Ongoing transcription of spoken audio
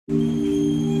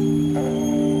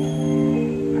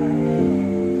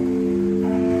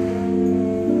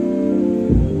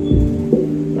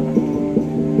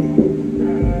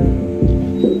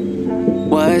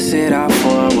What's it all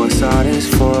for? What's all this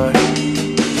for?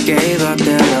 Gave up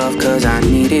that love cause I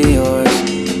needed yours.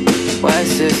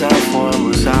 What's this all for?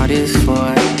 What's all this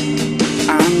for?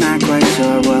 I'm not quite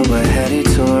sure what we're headed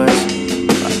towards,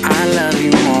 but I love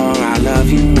you more, I love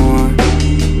you more.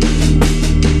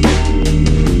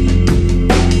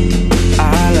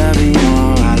 I love you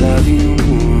more, I love you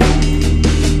more.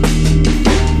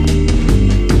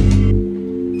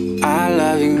 I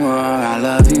love you more, I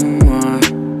love you more.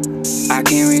 I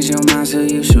can't read your mind, so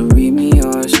you should read me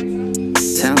yours.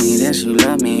 Tell me that you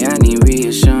love me, I need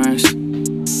reassurance.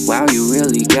 Wow, you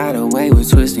really got away with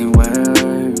twisting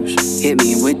words. Hit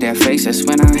me with that face, that's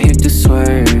when I hit the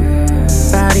swerve.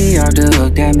 Body off the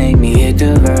hook, that make me hit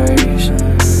the verse.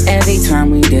 Every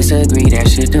time we disagree, that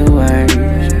shit the worst.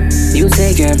 You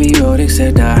take every road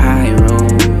except the high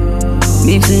road.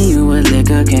 Mixing you with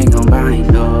liquor, can't combine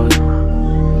those.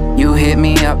 You hit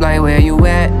me up like where you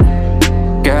at?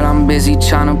 Girl, I'm busy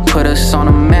tryna put us on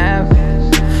a map.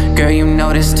 Girl, you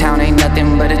know this town ain't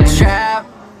nothing but a trap.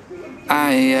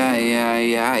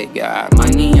 I got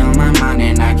money on my mind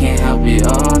and I can't help it.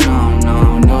 Oh no,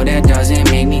 no, no, that doesn't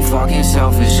make me fucking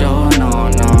selfish. Oh no,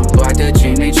 no. Bought the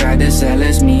dream they tried to sell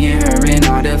us, me and her and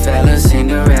all the fellas.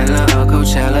 Cinderella or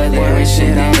Coachella, there is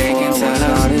shit that they can tell us.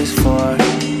 What's all this for?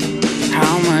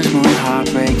 How much more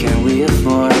heartbreak can we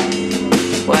afford?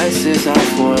 What's this all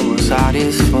for? What's all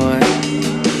this for?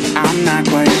 I'm not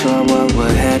quite sure what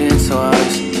we're headed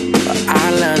towards, but I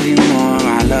love you more,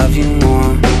 I love you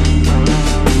more.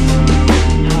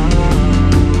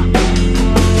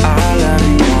 I love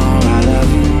you more, I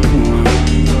love you more.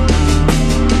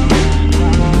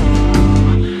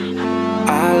 I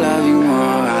love you more,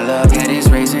 I love you. Head is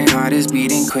racing, heart is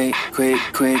beating quick, quick,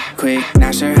 quick, quick.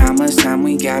 Not sure how much time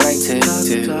we got, like tick,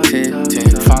 tick, tick,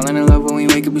 tick. Falling in love when we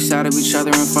wake up beside of each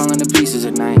other and falling to pieces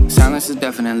at night. Silence is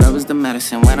deafening, love is the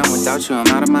medicine. When I'm without you, I'm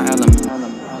out of my element.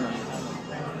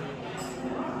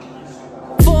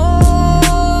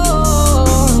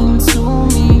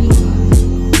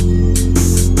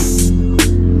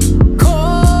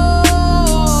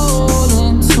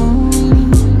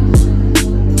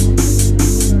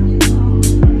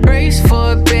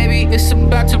 It's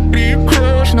about to be a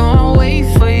crush. No, I'll wait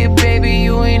for you, baby.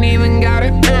 You ain't even got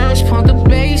a dash. Pump the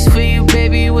bass for you,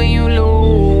 baby, when you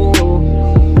low.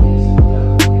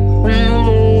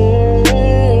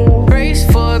 Brace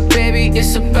for it, baby.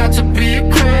 It's about to be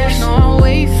a crash. No, I'll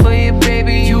wait for you,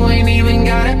 baby. You ain't even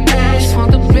got a dash.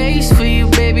 Pump the bass for you,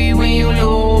 baby, when you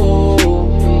low.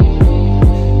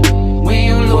 When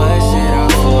you low. What's it all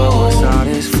for? What's all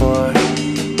this for?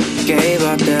 Gave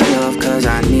up that love cause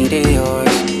I needed yours.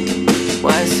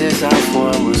 What's this all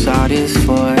for? What's all this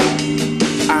for?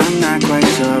 I'm not quite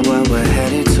sure what we're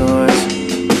headed towards,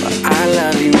 but I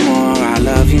love you more, I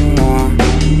love you more.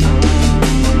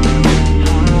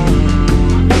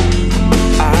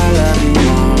 I love you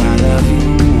more, I love you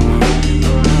more.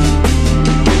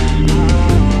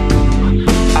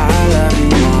 I love you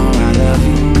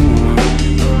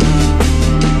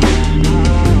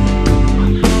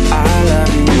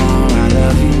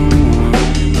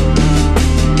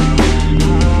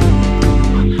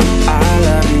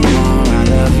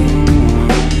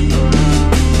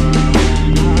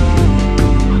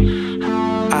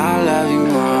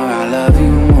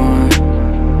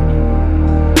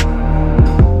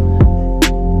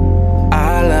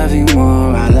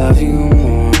more, I love you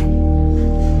more.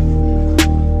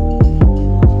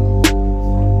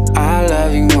 I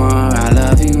love you more, I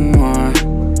love you more.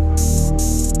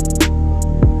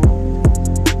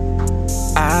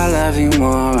 I love you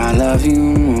more, I love you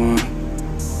more.